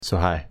So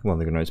hi, One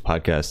League of Noise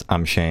podcast.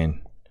 I'm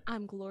Shane.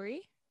 I'm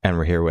Glory. And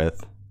we're here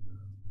with...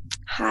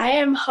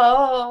 Hi, I'm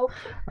Hope.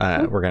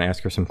 We're going to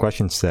ask her some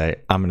questions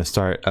today. I'm going to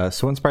start.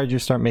 So what inspired you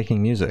to start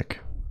making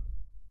music?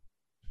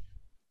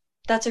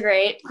 That's a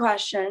great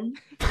question.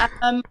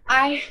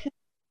 I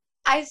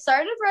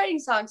started writing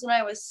songs when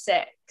I was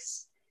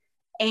 6,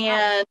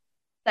 and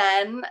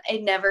then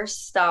it never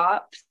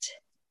stopped.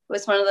 It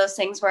was one of those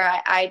things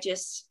where I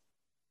just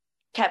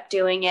kept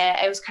doing it.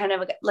 It was kind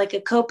of like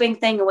a coping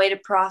thing, a way to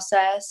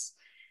process.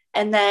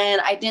 And then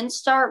I didn't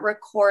start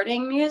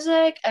recording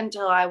music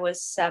until I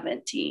was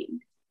 17.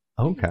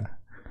 Okay.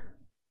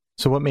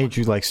 So what made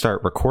you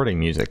start recording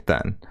music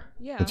then?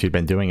 Yeah. Since you'd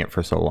been doing it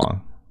for so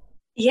long.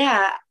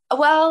 Yeah.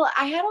 Well,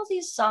 I had all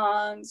these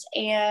songs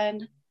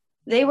and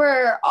they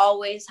were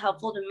always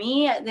helpful to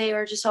me. They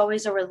were just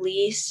always a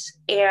release.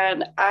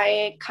 And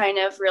I kind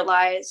of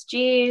realized,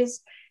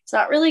 geez, it's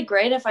not really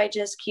great if I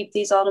just keep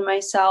these all to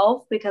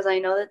myself, because I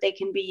know that they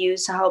can be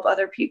used to help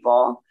other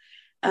people.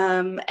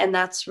 And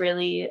that's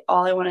really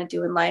all I want to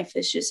do in life,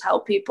 is just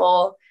help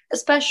people,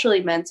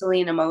 especially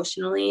mentally and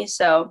emotionally.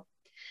 So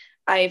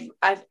I've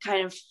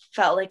kind of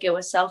felt like it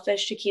was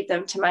selfish to keep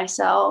them to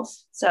myself.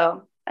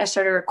 So I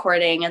started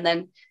recording and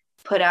then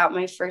put out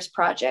my first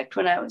project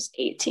when I was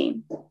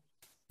 18.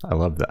 I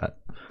love that.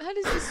 That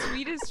is the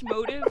sweetest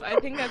motive I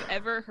think I've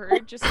ever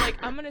heard. Just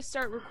I'm going to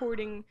start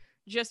recording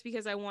just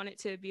because I want it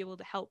to be able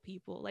to help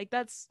people.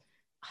 That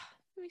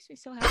makes me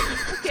so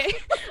happy. Okay.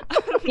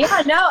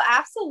 Yeah, no,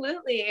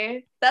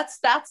 absolutely. That's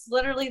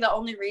literally the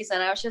only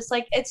reason. I was just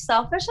it's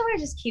selfish if I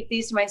just keep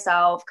these to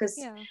myself, because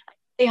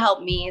they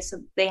help me, so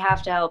they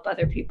have to help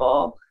other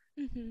people.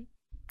 Mm-hmm.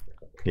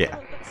 Yeah. I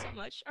love that so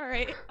much. All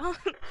right.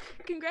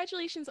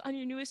 Congratulations on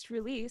your newest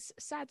release,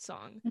 Sad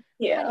Song.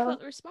 Yeah. How do you felt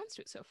the response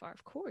to it so far?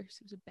 Of course,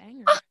 it was a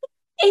banger.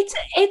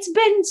 It's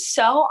been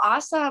so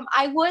awesome.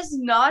 I was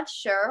not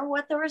sure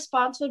what the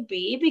response would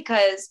be,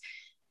 because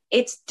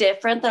it's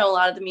different than a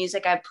lot of the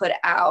music I put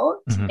out.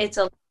 Mm-hmm. It's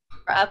a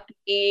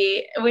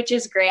upbeat, which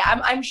is great.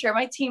 I'm sure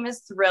my team is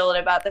thrilled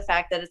about the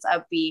fact that it's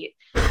upbeat,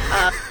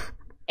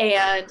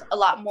 and a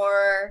lot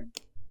more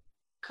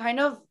kind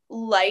of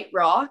light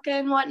rock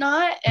and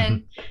whatnot.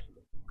 And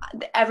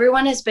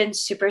everyone has been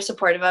super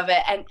supportive of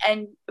it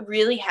and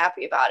really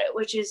happy about it,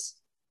 which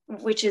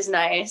is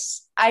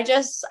nice. I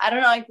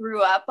don't know. I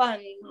grew up on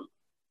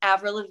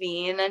Avril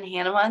Lavigne and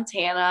Hannah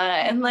Montana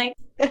and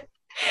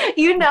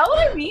you know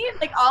what I mean?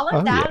 All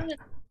of that.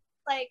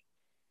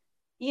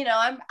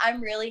 Yeah.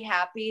 I'm really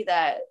happy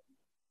that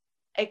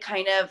it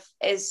kind of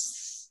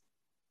is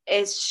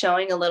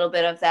showing a little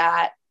bit of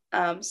that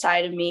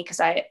side of me,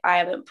 because I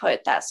haven't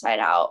put that side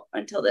out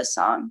until this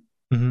song.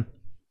 Mm-hmm.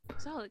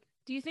 Solid.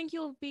 Do you think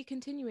you'll be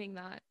continuing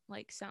that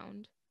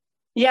sound?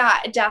 Yeah,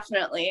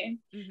 definitely.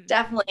 Mm-hmm.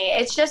 Definitely.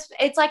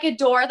 It's like a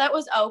door that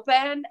was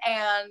open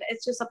and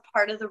it's just a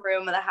part of the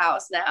room of the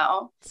house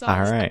now.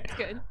 All right.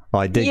 Good.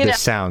 Well, I dig this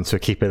sound, so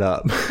keep it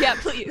up. Yeah,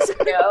 please.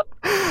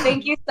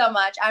 Thank you so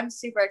much. I'm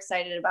super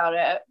excited about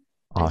it.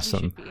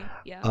 Awesome.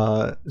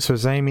 Yeah. So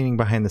is there any meaning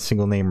behind the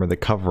single name or the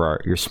cover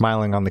art? You're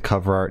smiling on the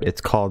cover art.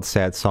 It's called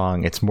Sad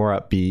Song. It's more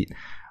upbeat.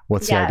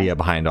 What's the idea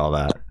behind all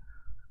that?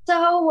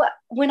 So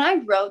when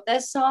I wrote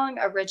this song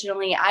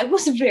originally, I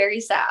was very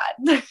sad.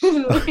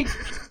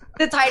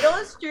 The title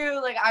is true.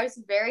 I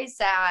was very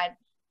sad.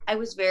 I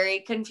was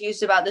very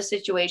confused about the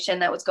situation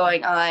that was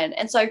going on.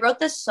 And so I wrote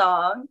this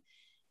song,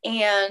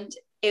 and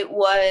it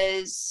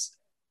was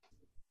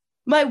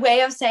my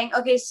way of saying,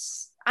 okay,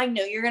 I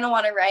know you're going to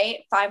want to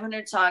write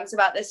 500 songs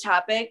about this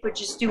topic, but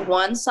just do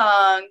one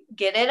song,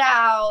 get it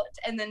out,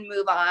 and then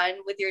move on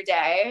with your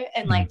day,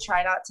 and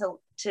try not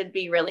to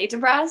be really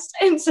depressed.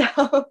 And so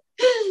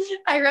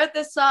I wrote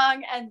this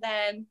song, and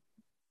then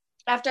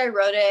after I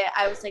wrote it,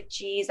 I was like,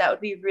 geez, that would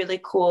be really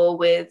cool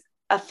with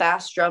a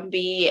fast drum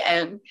beat.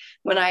 And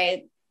when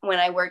I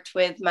worked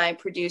with my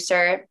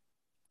producer,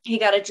 he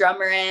got a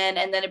drummer in,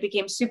 and then it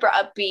became super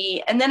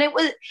upbeat. And then it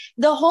was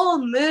the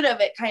whole mood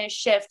of it kind of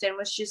shifted and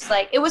was just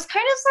it was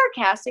kind of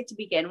sarcastic to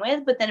begin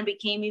with, but then it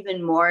became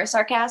even more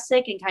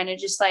sarcastic and kind of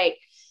just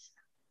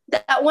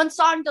that one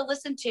song to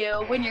listen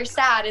to when you're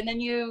sad, and then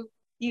you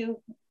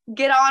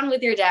get on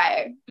with your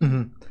day.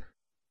 Mm-hmm.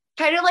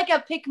 Kind of like a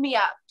pick me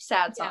up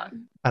sad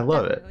song. I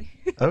love it.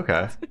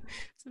 Okay.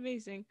 It's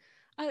amazing.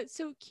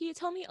 So can you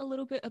tell me a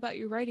little bit about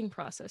your writing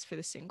process for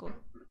the single?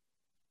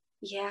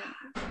 Yeah.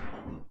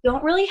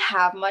 Don't really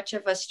have much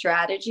of a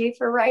strategy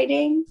for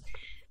writing.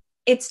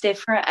 It's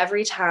different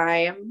every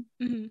time.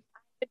 Mm-hmm.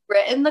 I've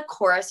written the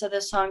chorus of the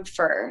song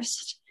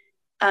first,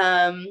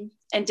 and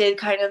did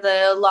kind of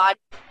the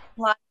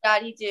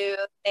la-da-dee-do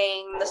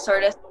thing, the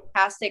sort of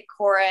sarcastic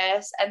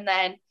chorus, and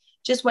then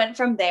just went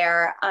from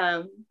there.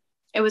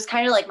 It was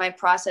kind of my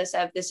process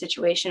of the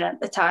situation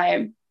at the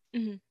time.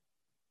 Mm-hmm.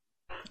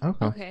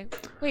 Okay.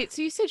 Wait,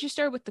 so you said you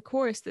started with the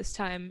chorus this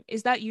time.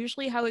 Is that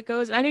usually how it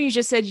goes? I know you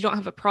just said you don't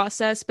have a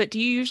process, but do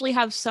you usually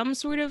have some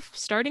sort of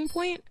starting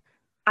point?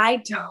 I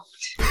don't.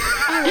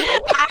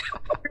 I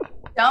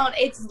don't.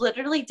 It's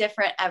literally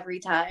different every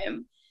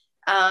time.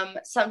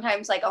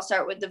 Sometimes like I'll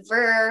start with the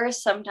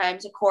verse,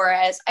 sometimes a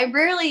chorus. I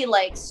rarely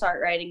like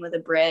start writing with a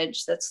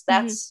bridge.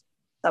 That's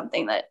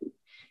something that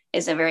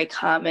isn't very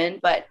common,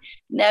 but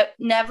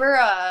never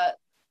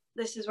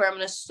this is where I'm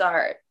going to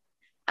start.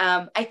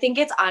 I think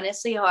it's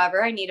honestly,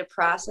 however I need to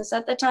process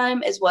at the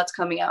time is what's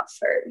coming out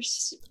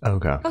first.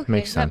 Okay.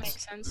 Makes sense. That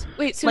makes sense.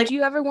 Wait, so do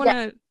you ever want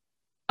to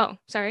Oh,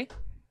 sorry.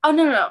 Oh,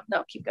 no,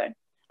 keep going.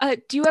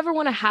 Do you ever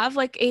want to have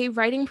like a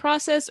writing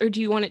process, or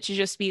do you want it to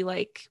just be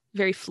like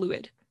very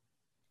fluid?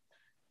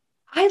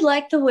 I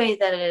like the way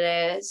that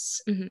it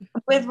is. Mm-hmm.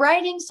 With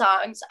writing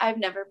songs, I've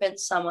never been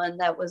someone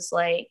that was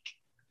like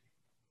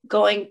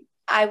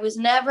I was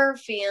never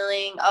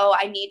feeling, oh,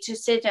 I need to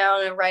sit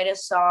down and write a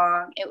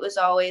song. It was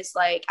always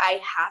like, I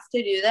have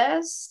to do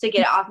this to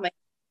get it off my.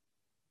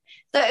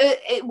 So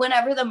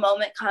whenever the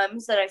moment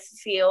comes that I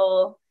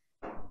feel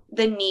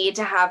the need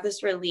to have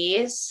this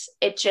release,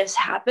 it just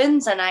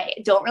happens, and I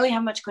don't really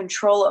have much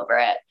control over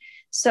it.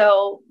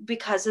 So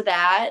because of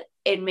that,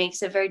 it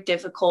makes it very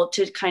difficult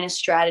to kind of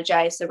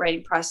strategize the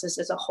writing process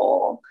as a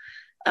whole.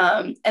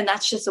 And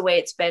that's just the way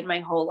it's been my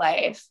whole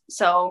life.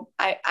 So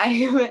I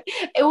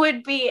it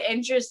would be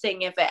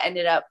interesting if it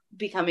ended up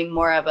becoming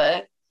more of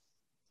a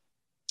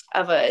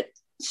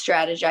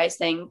strategized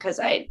thing, because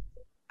I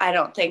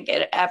don't think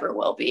it ever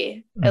will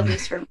be, at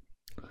least for me.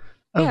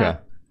 Okay. Yeah.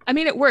 I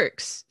mean, it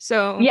works.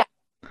 So yeah,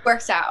 it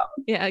works out.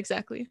 Yeah,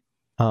 exactly.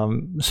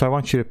 So I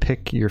want you to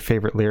pick your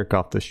favorite lyric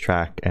off this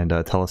track and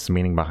tell us the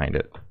meaning behind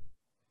it.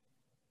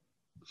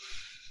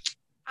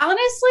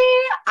 Honestly,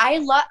 I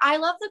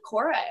love the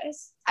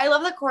chorus. I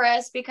love the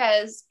chorus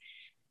because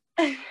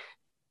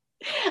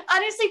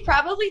honestly,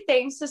 probably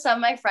thanks to some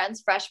of my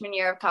friends freshman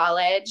year of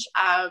college,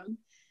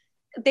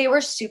 they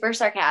were super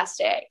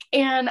sarcastic,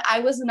 and I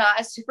was not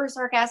a super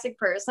sarcastic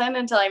person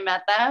until I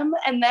met them.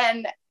 And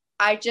then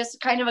I just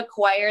kind of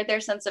acquired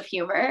their sense of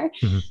humor.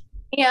 Mm-hmm.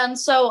 And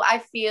so I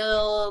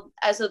feel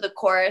as though the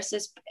chorus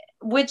is,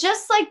 with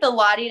just like the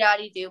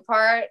la-di-da-di-do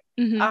part,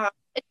 mm-hmm.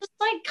 It's just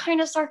like kind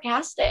of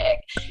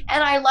sarcastic.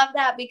 And I love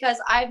that because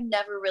I've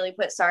never really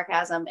put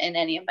sarcasm in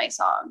any of my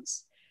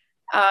songs.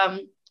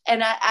 And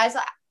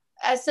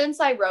since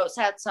I wrote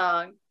Sad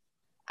Song,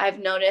 I've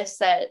noticed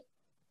that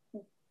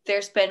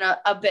there's been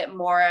a bit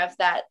more of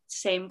that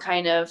same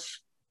kind of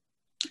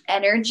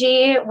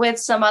energy with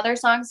some other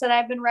songs that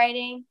I've been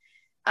writing.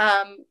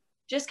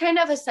 Just kind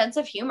of a sense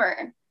of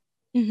humor.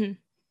 Mm-hmm.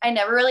 I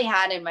never really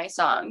had in my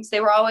songs.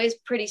 They were always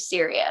pretty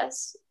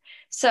serious.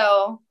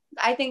 So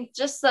I think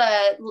just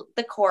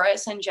the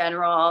chorus in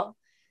general,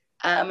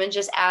 and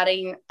just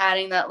adding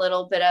that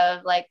little bit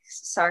of like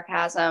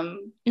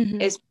sarcasm mm-hmm.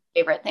 is my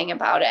favorite thing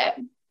about it.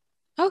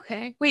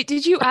 Okay. Wait,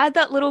 did you add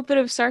that little bit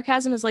of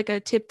sarcasm as like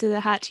a tip to the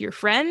hat to your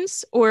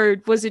friends, or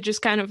was it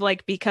just kind of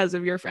like because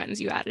of your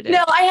friends you added it?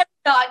 No, I have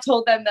not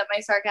told them that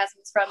my sarcasm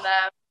is from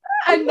them.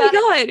 Oh my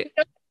God.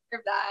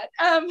 That.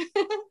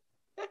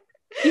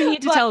 You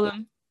need to tell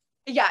them.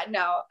 Yeah,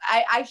 no,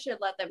 I should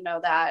let them know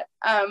that.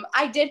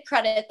 I did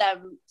credit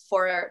them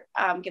for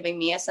giving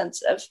me a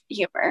sense of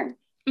humor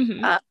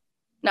mm-hmm.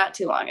 Not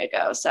too long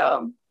ago.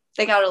 So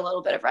they got a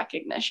little bit of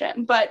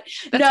recognition. But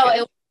That's no, good.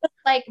 it was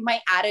like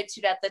my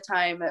attitude at the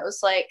time. It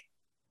was like,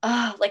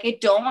 oh, like I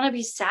don't want to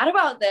be sad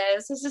about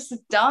this. This is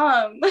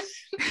dumb.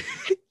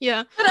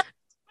 Yeah. But one of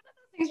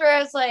those things where I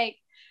was like,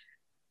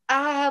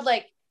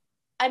 like,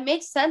 it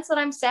makes sense that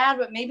I'm sad,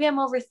 but maybe I'm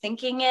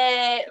overthinking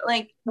it.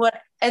 Like what?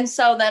 And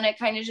so then it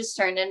kind of just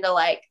turned into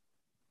like,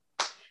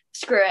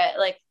 screw it.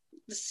 Like,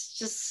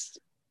 just,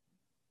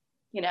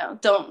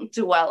 don't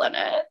dwell in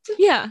it.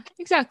 Yeah,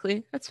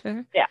 exactly. That's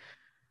fair.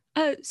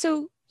 Yeah.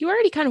 So you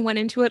already kind of went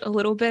into it a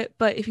little bit,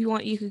 but if you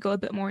want, you could go a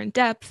bit more in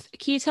depth.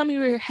 Can you tell me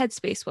where your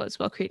headspace was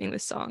while creating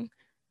this song?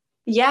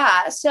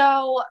 Yeah.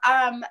 So,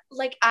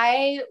 like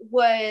I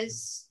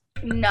was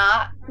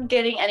not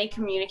getting any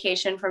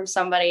communication from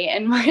somebody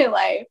in my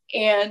life,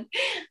 and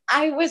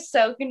I was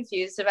so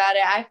confused about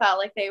it. I felt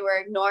like they were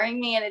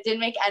ignoring me, and it didn't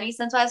make any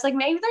sense. So I was like,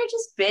 maybe they're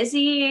just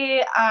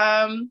busy.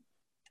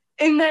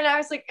 And then I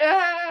was like,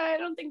 I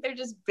don't think they're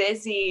just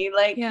busy.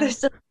 Like,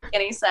 this doesn't make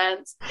any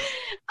sense.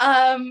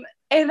 And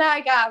I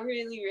got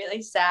really,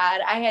 really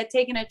sad. I had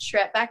taken a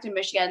trip back to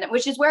Michigan,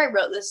 which is where I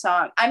wrote this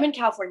song. I'm in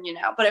California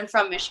now, but I'm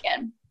from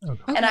Michigan.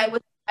 Okay. And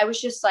I was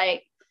just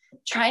like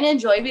trying to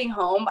enjoy being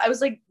home. I was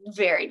like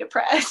very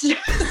depressed.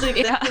 Like,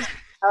 this is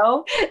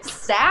so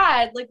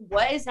sad. Like,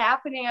 what is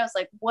happening? I was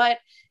like, what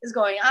is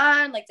going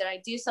on? Like, did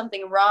I do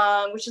something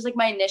wrong? Which is like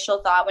my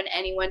initial thought when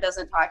anyone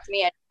doesn't talk to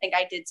me. I think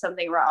I did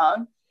something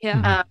wrong.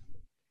 Yeah.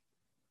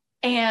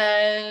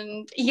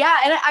 And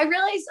I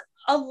realized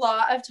a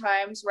lot of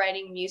times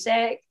writing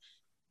music,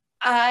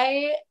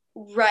 I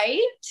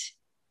write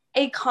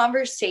a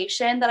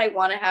conversation that I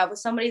want to have with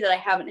somebody that I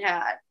haven't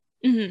had.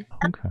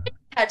 Mm-hmm. Okay. I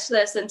didn't catch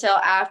this until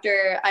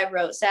after I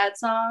wrote Sad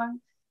Song.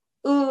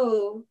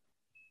 Ooh,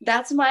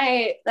 that's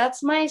my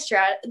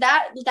strat.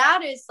 That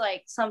is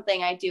like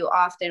something I do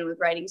often with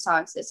writing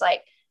songs. It's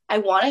like, I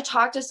want to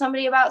talk to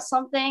somebody about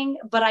something,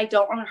 but I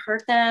don't want to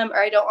hurt them, or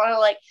I don't want to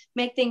like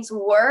make things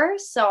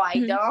worse. So I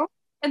don't.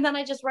 And then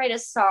I just write a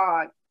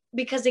song.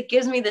 because it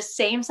gives me the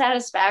same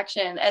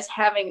satisfaction as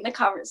having the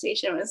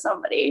conversation with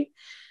somebody.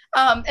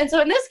 And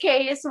so in this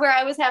case, where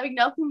I was having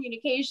no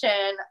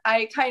communication,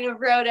 I kind of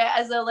wrote it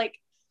as though like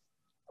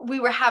we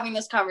were having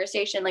this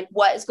conversation, like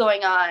what is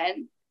going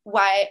on?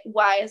 Why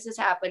is this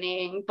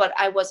happening? But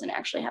I wasn't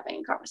actually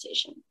having a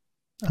conversation.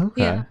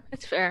 Okay. Yeah,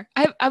 that's fair.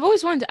 I've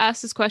always wanted to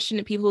ask this question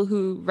to people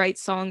who write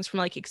songs from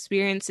like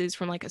experiences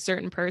from like a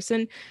certain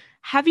person.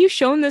 Have you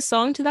shown this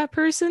song to that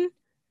person?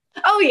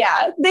 Oh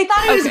yeah, they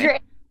thought it was Okay.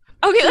 great.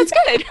 Okay, that's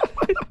good.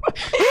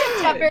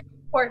 Yeah, very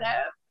supportive.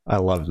 I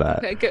love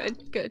that. Okay,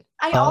 good.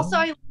 I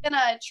live in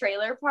a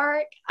trailer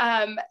park.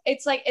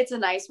 It's a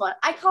nice one.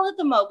 I call it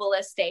the mobile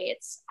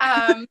estates.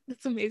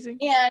 That's amazing.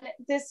 And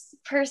this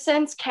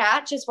person's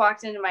cat just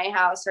walked into my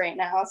house right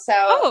now. So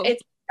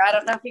I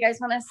don't know if you guys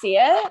want to see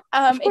it.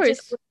 It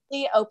just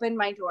really opened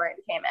my door and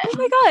came in. Oh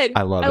my god.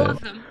 I love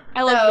it. Them.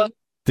 I love them.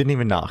 Didn't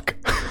even knock.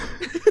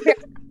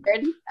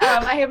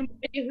 I have no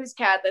idea whose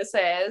cat this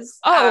is.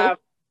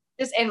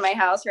 Just in my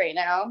house right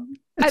now.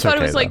 I thought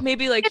it was like though.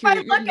 maybe like If your I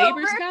look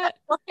neighbor's over, cat.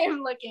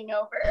 I'm looking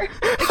over.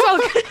 It's all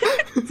good.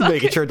 It's all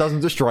Making good. sure it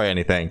doesn't destroy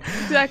anything.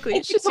 Exactly.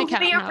 It's just a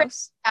cat in the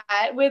house.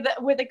 Cat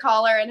with a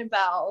collar and a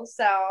bell.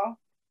 So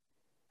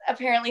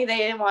apparently they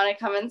didn't want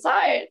to come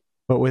inside.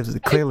 But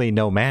with clearly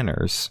no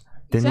manners.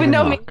 Didn't With even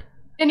no knock.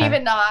 Didn't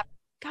even knock.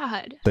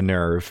 God. The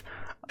nerve.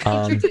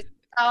 Introduced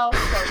himself.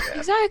 So good.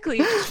 Exactly.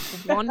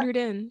 Just wandered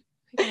in.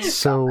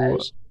 So,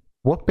 Gosh.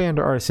 what band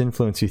or artist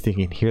influence you think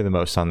you can hear the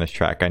most on this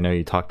track? I know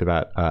you talked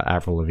about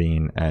Avril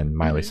Lavigne and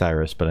Miley Mhm.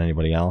 Cyrus, but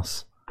anybody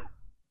else?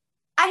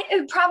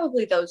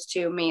 Probably those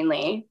two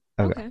mainly.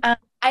 Okay.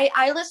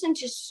 I listened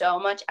to so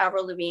much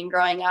Avril Lavigne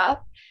growing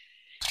up,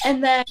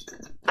 and then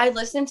I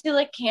listened to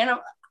like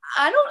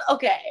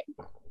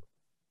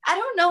I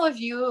don't know if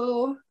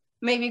you,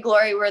 maybe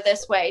Glory, were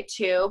this way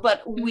too,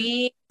 but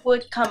we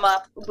would come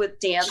up with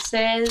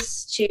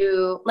dances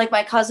to, like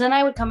my cousin and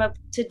I would come up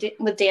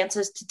with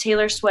dances to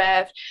Taylor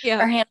Swift or Yeah.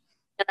 Hannah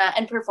Montana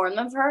and perform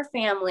them for our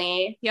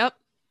family. Yep.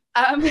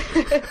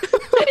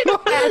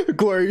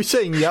 Gloria, you're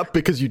saying yep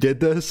because you did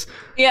this?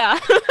 Yeah.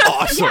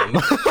 Awesome.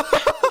 Of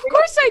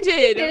course I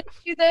did. Did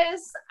do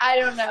this? I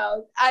don't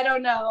know.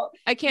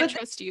 I can't But-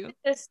 trust you.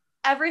 Just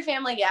every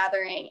family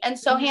gathering. And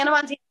so Mhm. Hannah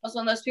Montana was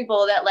one of those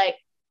people that like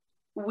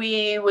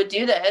we would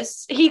do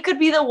this. He Could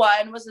Be the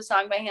One was a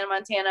song by Hannah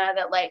Montana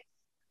that like,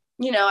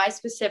 I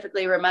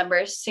specifically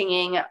remember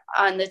singing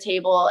on the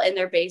table in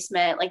their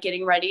basement, like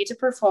getting ready to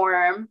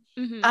perform.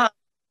 Mhm.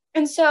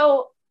 And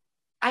so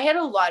I had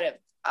a lot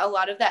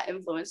of that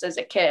influence as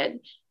a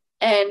kid.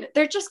 And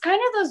they're just kind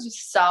of those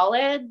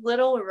solid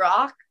little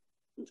rock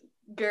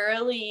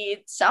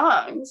girly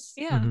songs.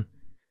 Yeah. Mhm.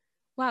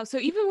 Wow. So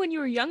even when you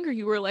were younger,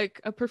 you were like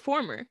a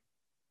performer.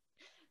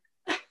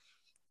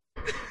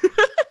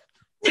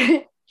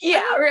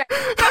 Yeah, right.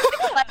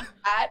 Like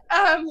that.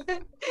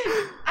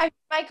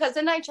 My cousin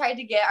and I tried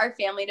to get our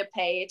family to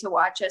pay to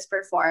watch us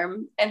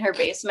perform in her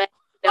basement.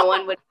 No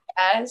one would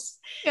guess.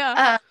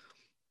 Yeah.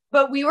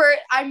 But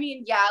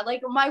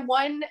like my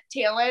one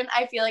talent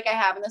I feel like I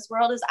have in this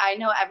world is I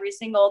know every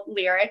single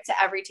lyric to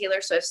every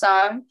Taylor Swift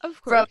song,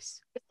 Of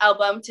course.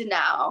 album to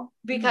now,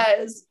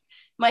 because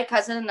my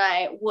cousin and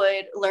I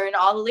would learn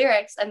all the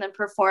lyrics and then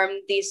perform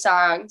these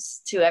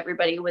songs to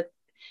everybody with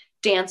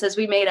dances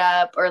we made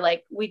up, or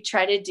like we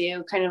try to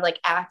do kind of like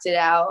acted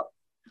out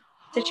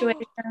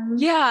situations.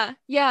 Yeah.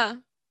 Yeah.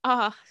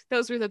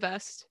 Those were the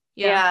best.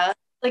 Yeah.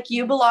 Like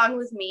You Belong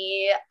With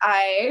Me.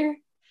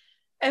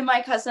 And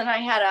my cousin and I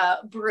had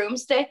a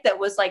broomstick that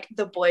was like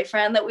the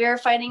boyfriend that we were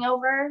fighting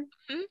over.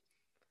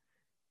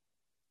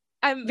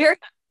 I'm Very,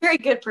 very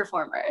good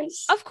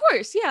performers. Of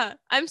course, yeah.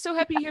 I'm so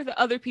happy to hear that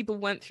other people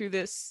went through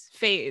this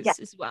phase Yeah.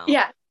 as well.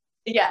 Yeah.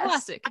 Yes.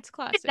 Classic. It's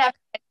classic.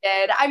 Definitely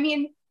did. I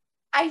mean,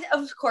 I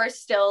of course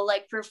still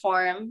like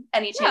perform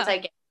any chance Yeah. I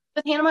get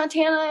with Hannah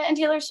Montana and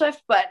Taylor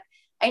Swift, but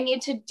I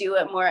need to do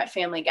it more at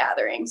family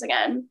gatherings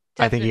again.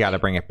 I think you got to Definitely.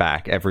 bring it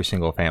back. Every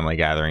single family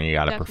gathering, you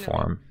got to Definitely.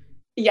 perform.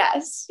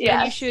 Yes. And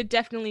Yes. you should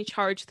definitely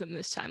charge them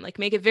this time. Like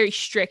make it very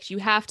strict. You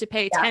have to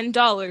pay Yeah.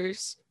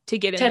 $10 to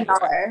get in.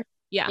 $10.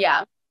 Yeah.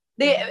 Yeah.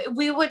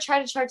 We would try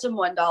to charge them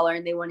 $1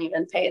 and they wouldn't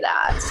even pay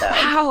that. So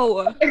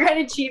Wow. they're kind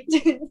of cheap.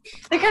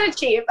 They're kind of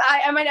cheap.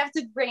 I might have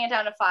to bring it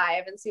down to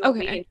 $5 and see what we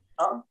Okay. can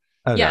do.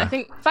 Okay. Yeah, I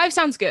think 5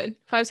 sounds good.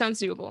 5 sounds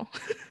doable.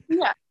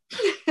 Yeah.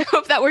 I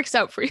hope that works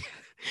out for you.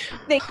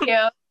 Thank you.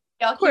 Y'all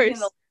Of course.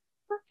 keep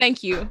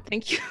Thank you.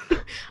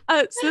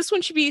 So this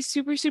one should be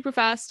super, super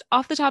fast.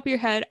 Off the top of your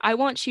head, I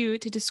want you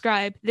to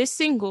describe this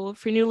single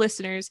for new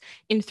listeners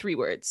in 3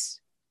 words.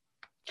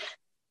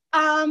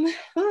 I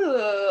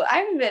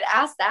haven't been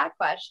asked that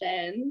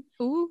question.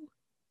 Ooh.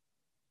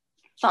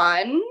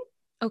 Fun,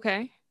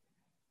 Okay.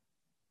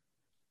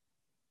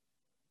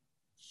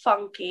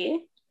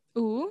 funky.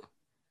 Ooh.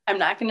 I'm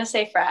not going to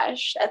say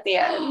fresh at the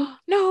end.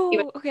 No.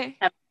 Even- Okay.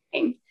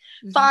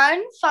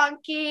 Fun,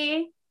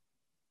 funky,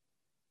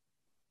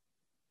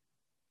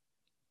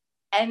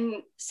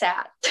 and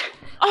sad.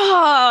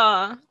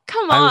 Oh,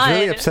 come on. I was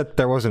really upset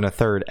there wasn't a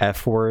third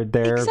F word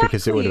there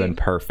because it would have been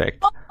Exactly.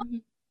 perfect.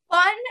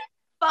 Fun,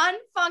 fun,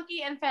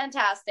 funky, and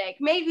fantastic.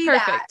 Maybe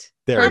that. Perfect.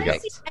 There we go.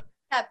 Honestly, I think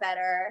that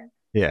better.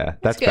 Yeah,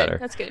 that's good. better.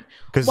 That's good.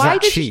 Because it's Why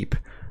not did you- cheap.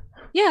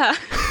 Yeah.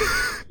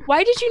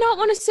 Why did you not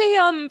want to say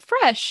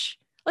fresh?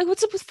 Like,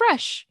 what's up with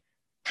fresh?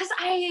 Because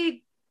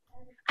I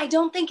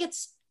don't think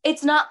it's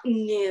not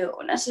new.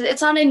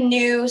 It's not a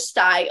new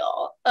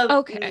style of.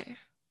 Okay.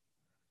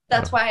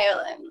 That's why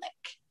I'm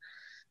like.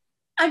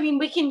 I mean,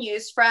 we can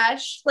use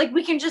fresh. Like,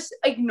 we can just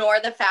ignore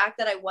the fact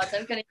that I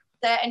wasn't going to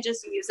use it and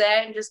just use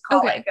it and just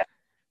call it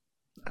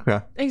good.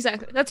 Okay.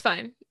 Exactly. That's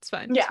fine. It's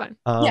fine. Yeah. It's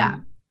fine. Yeah.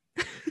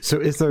 So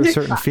is there a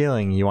certain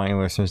feeling you want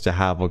your listeners to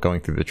have while going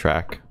through the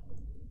track?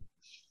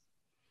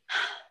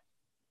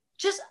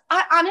 Just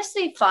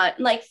honestly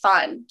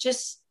fun.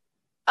 Just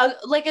a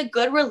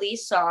good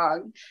release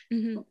song.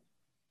 Mm-hmm.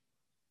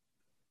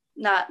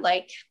 Not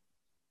like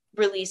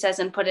release as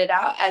in put it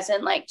out, as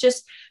in like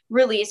just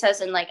release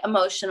as in like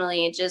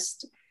emotionally,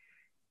 just,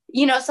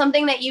 you know,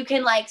 something that you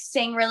can like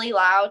sing really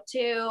loud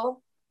to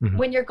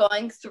when you're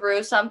going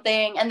through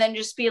something, and then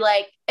just be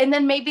like, and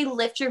then maybe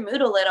lift your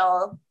mood a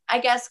little, I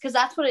guess, because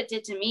that's what it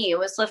did to me. It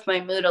was lift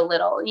my mood a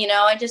little, you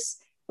know. I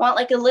just want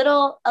like a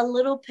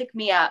little pick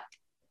me up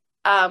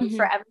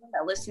for everyone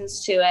that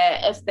listens to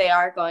it, if they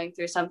are going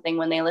through something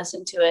when they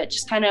listen to it.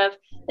 Just kind of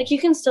like, you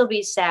can still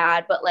be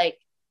sad, but like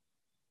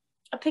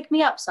a pick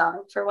me up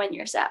song for when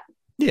you're sad.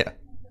 Yeah.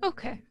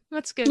 Okay.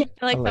 That's good. Yeah.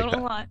 I like that that.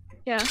 a lot.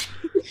 Yeah.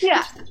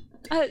 Yeah.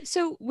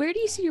 So where do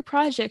you see your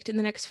project in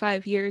the next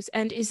 5 years?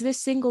 And is this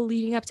single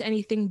leading up to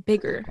anything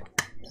bigger?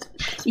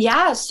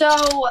 Yeah. So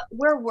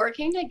we're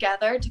working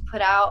together to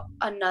put out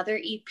another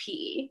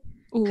EP,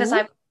 because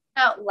I put it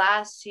out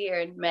last year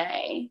in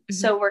May.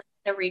 So we're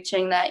kind of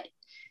reaching that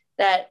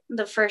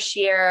the first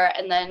year,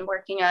 and then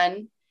working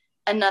on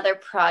another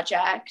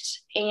project.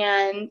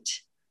 And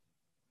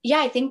yeah,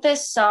 I think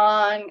this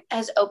song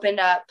has opened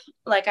up,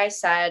 like I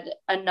said,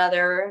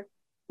 another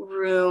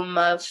room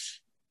of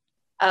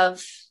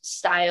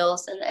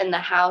styles in the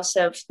house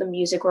of the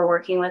music we're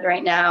working with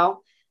right now.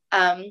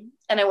 And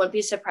I wouldn't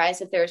be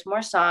surprised if there's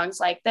more songs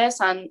like this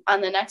on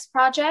the next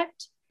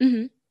project.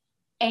 Mm-hmm.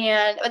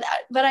 And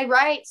but I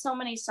write so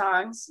many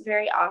songs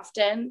very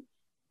often.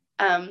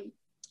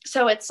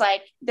 So it's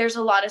like there's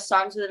a lot of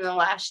songs within the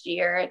last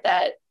year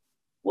that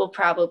will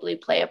probably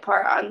play a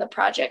part on the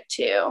project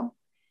too.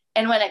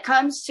 And when it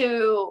comes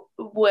to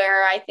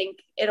where I think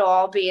it'll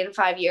all be in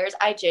 5 years,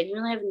 I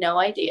genuinely have no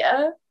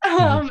idea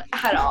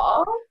at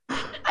all.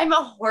 I'm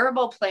a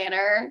horrible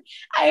planner.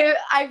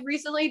 I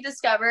recently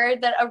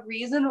discovered that a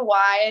reason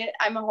why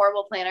I'm a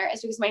horrible planner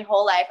is because my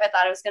whole life I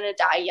thought I was going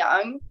to die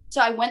young.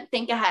 So I wouldn't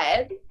think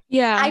ahead.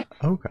 Yeah.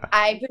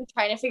 I've been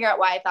trying to figure out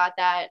why I thought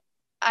that.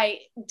 I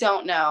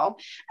don't know.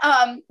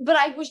 But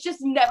I was just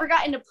never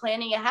got into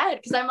planning ahead,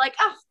 because I'm like,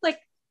 oh, like,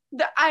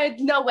 I had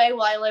no way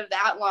will I live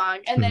that long.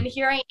 And then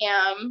here I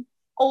am,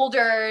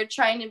 older,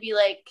 trying to be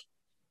like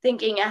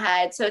thinking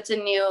ahead. So it's a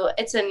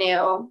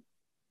new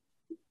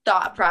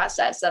thought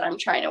process that I'm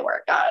trying to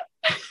work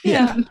on.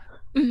 Yeah.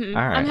 Mm-hmm.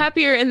 All right. I'm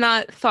happier in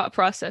that thought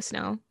process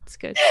now. It's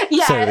good.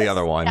 Yes. So the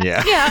other one,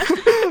 yeah. Yeah.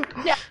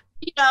 Yeah.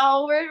 You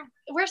know,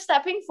 we're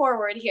stepping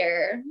forward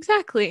here.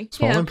 Exactly.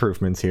 Small Yeah.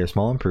 improvements here,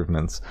 small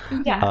improvements.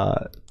 Yeah.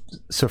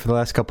 So for the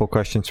last couple of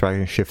questions, so I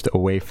can shift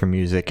away from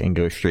music and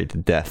go straight to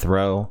death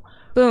row.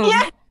 Boom.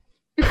 Yeah.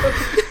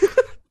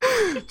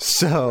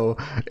 So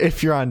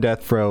if you're on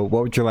death row,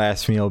 what would your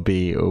last meal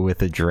be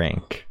with a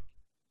drink?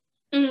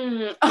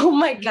 Oh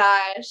my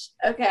gosh.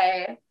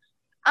 Okay.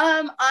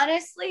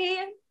 Honestly,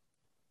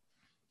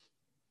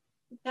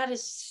 that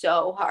is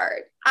so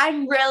hard.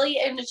 I'm really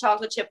into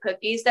chocolate chip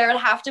cookies. There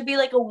would have to be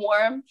like a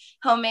warm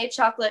homemade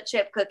chocolate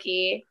chip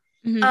cookie.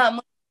 Mm-hmm.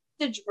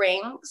 The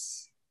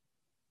drinks,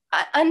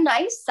 a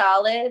nice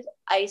solid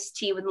iced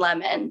tea with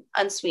lemon,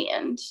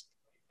 unsweetened.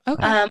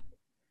 Okay.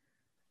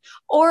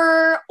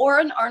 Or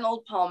an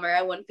Arnold Palmer,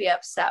 I wouldn't be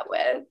upset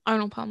with.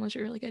 Arnold Palmer's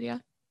are really good. Yeah.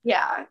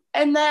 Yeah.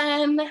 And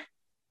then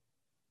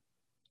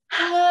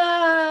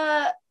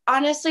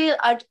honestly,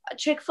 a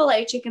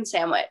Chick-fil-A chicken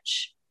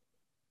sandwich.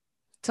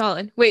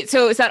 Solid. Wait,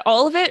 so is that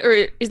all of it,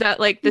 or is that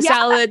like the Yeah.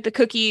 salad, the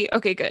cookie?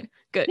 Okay, good.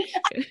 That's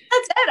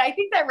it. I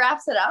think that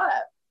wraps it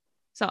up.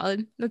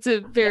 Solid. That's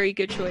a very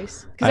good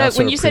choice. I Because also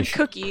when you said appreciate-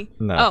 cookie,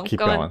 No, keep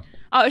go going. on.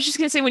 I was just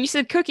gonna say when you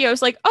said cookie, I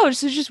was like, oh,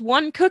 this is just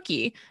one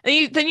cookie.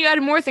 And then you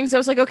added more things. I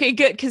was like, okay,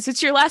 good, because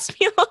it's your last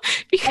meal.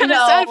 Be kind of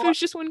sad if it was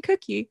just one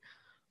cookie.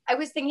 I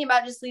was thinking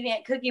about just leaving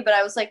it cookie, but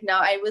I was like, no,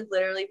 I would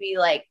literally be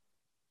like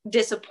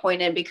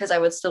disappointed because I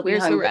would still be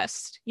Where's hungry. the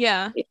rest?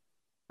 Yeah.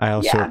 I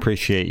also Yeah.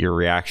 appreciate your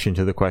reaction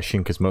to the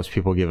question, because most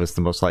people give us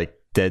the most like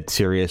dead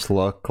serious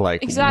look.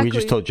 Like, Exactly. we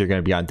just told you you're going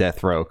to be on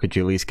death row. Could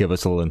you at least give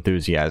us a little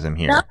enthusiasm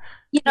here? No.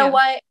 You know Yeah.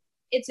 what?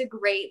 It's a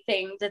great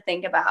thing to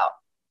think about.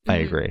 I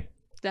Mhm. agree.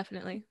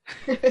 Definitely.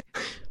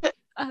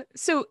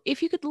 So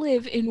if you could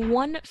live in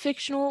one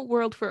fictional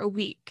world for a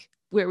week,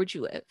 where would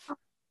you live?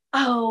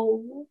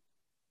 Oh.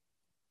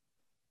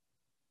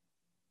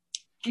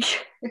 I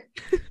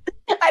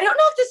don't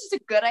know if this is a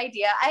good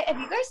idea. Have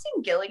you guys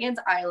seen Gilligan's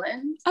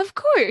Island? Of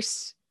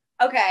course.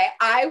 Okay,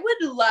 I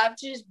would love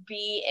to just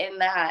be in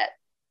that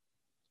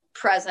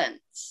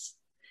presence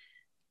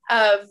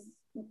of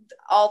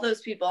all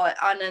those people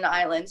on an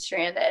island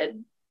stranded.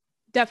 So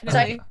Definitely.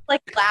 I could,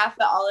 like, laugh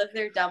at all of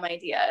their dumb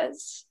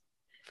ideas.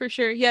 For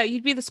sure. Yeah,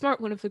 you'd be the smart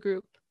one of the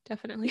group.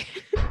 Definitely.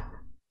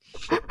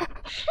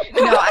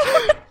 No,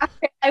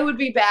 I would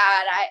be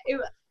bad.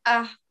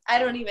 I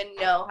don't even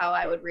know how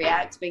I would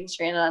react to being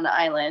stranded on an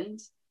island.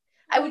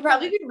 I would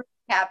probably be really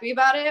happy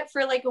about it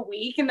for like a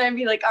week and then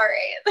be like, all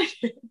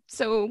right.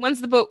 So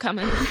when's the boat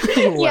coming?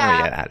 When we get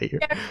out of here.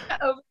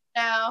 Over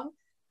now.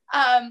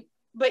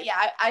 But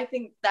yeah, I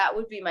think that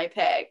would be my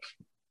pick.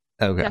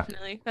 Okay.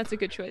 Definitely. That's a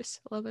good choice.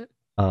 I love it.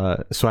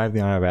 So I have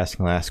the honor of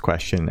asking the last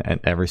question, and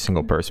every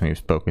single person we've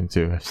spoken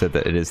to have said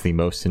that it is the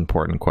most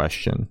important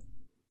question.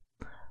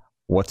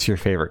 What's your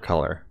favorite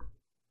color?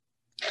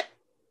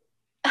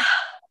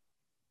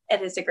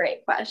 It is a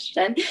great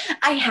question.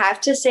 I have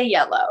to say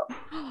yellow.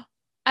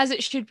 As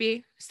it should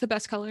be. It's the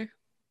best color.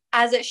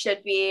 As it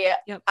should be.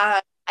 Yep.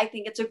 I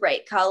think it's a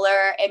great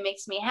color. It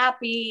makes me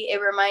happy. It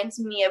reminds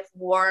me of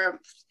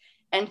warmth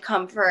and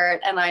comfort,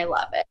 and I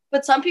love it.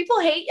 But some people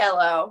hate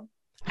yellow.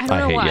 I don't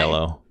know hate why.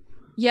 yellow.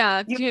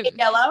 Yeah. You hate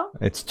yellow?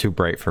 It's too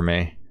bright for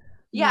me.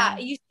 Yeah, Yeah.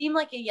 you seem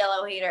like a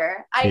yellow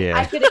hater.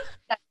 I could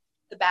accept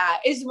the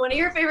bat. Is one of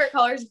your favorite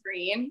colors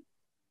green?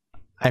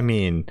 I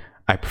mean,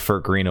 I prefer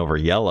green over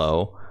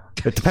yellow.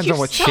 It depends You on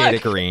what suck. shade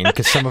of green,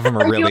 because some of them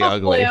are really you a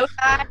ugly. blue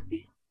guy?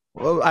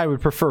 Well, I would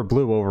prefer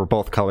blue over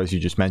both colors you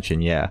just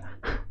mentioned, yeah.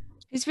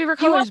 His favorite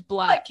You color know is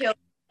black. What kills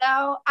me,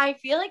 though? I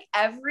feel like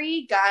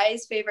every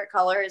guy's favorite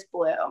color is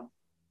blue.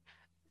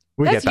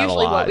 We That's get that a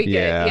usually lot. what we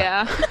yeah. get.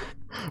 Yeah.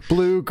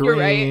 Blue, You're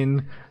right.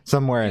 green,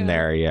 somewhere in Yeah.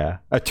 there, yeah.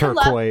 A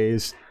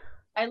turquoise.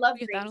 I love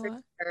We get that green a for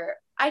lot. sure.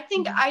 I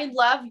think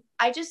Mhm.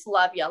 I just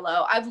love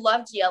yellow. I've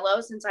loved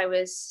yellow since I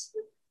was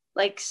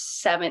like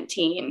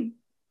 17.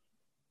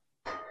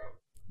 All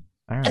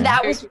right. And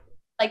that was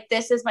like,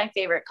 this is my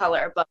favorite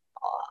color above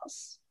all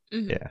else.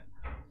 Mhm. Yeah.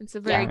 It's a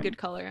very Yeah. good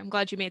color. I'm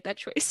glad you made that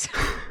choice.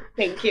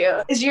 Thank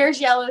you. Is yours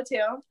yellow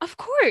too? Of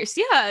course.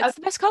 Yeah. It's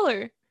the best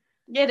color.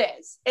 It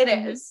is. It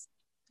Mhm. is.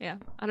 Yeah.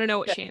 I don't know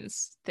what Good.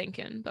 Shane's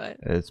thinking, but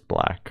It's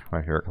black.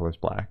 My favorite color is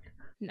black.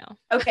 no.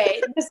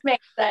 Okay, this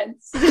makes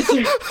sense.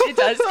 It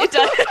does. It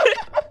does.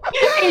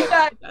 It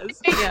does. It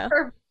does. Makes Yeah.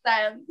 perfect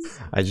sense.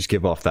 I just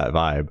give off that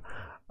vibe.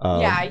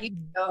 Yeah, you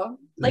know,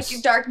 like this-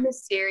 you're dark,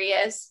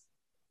 mysterious.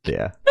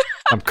 Yeah.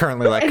 I'm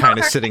currently like kind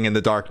of sitting in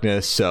the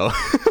darkness, so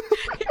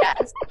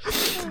Yes.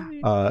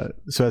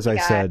 so as I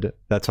Yeah. said,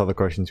 that's all the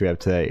questions we have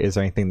today. Is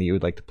there anything that you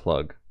would like to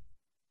plug?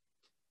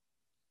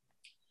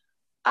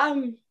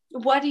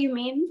 What do you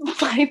mean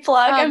by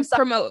plug? I'm sorry.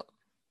 Promote.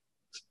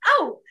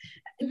 Oh,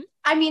 Mhm.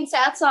 I mean,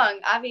 sad song,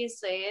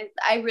 obviously.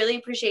 I really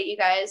appreciate you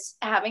guys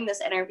having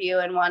this interview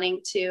and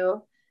wanting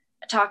to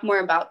talk more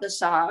about the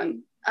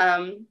song.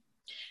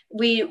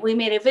 We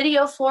made a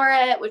video for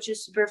it, which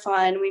is super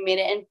fun. We made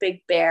it in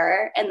Big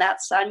Bear, and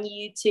that's on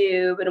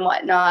YouTube and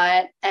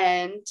whatnot.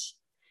 And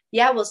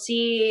yeah, we'll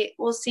see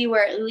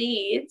where it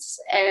leads,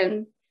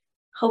 and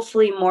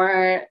hopefully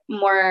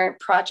more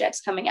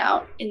projects coming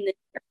out in the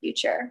near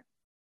future.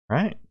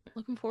 Right.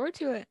 Looking forward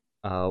to it.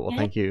 Well, Yeah.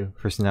 thank you.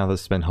 First, now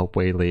this has been Hope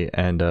Whaley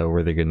and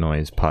We're the Good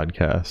Noise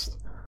podcast.